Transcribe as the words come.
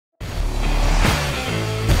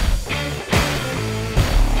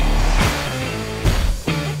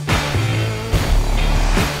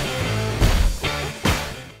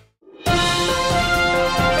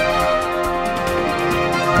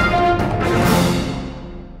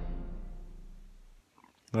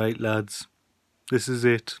Right, lads, this is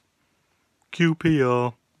it.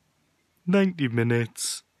 QPR, 90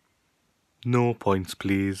 minutes, no points,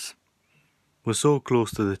 please. We're so close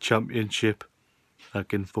to the championship, I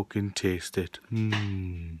can fucking taste it.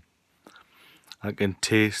 I can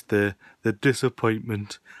taste the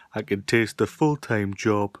disappointment, I can taste the full-time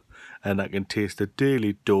job, and I can taste a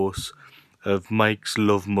daily dose of Mike's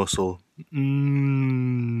love muscle.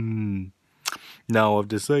 Now, I've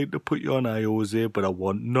decided to put you on IOs here, but I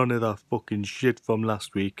want none of that fucking shit from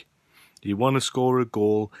last week. You want to score a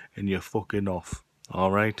goal, and you're fucking off.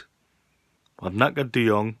 Alright? I've knackered De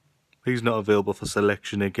Jong. He's not available for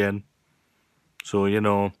selection again. So, you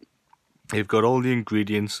know, you've got all the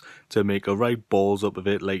ingredients to make a right balls up of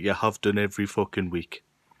it like you have done every fucking week.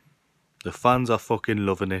 The fans are fucking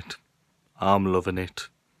loving it. I'm loving it.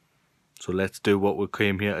 So let's do what we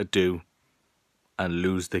came here to do and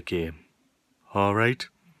lose the game. Alright?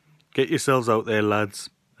 Get yourselves out there, lads,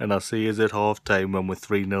 and I'll see you at half time when we're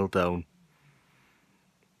 3-0 down.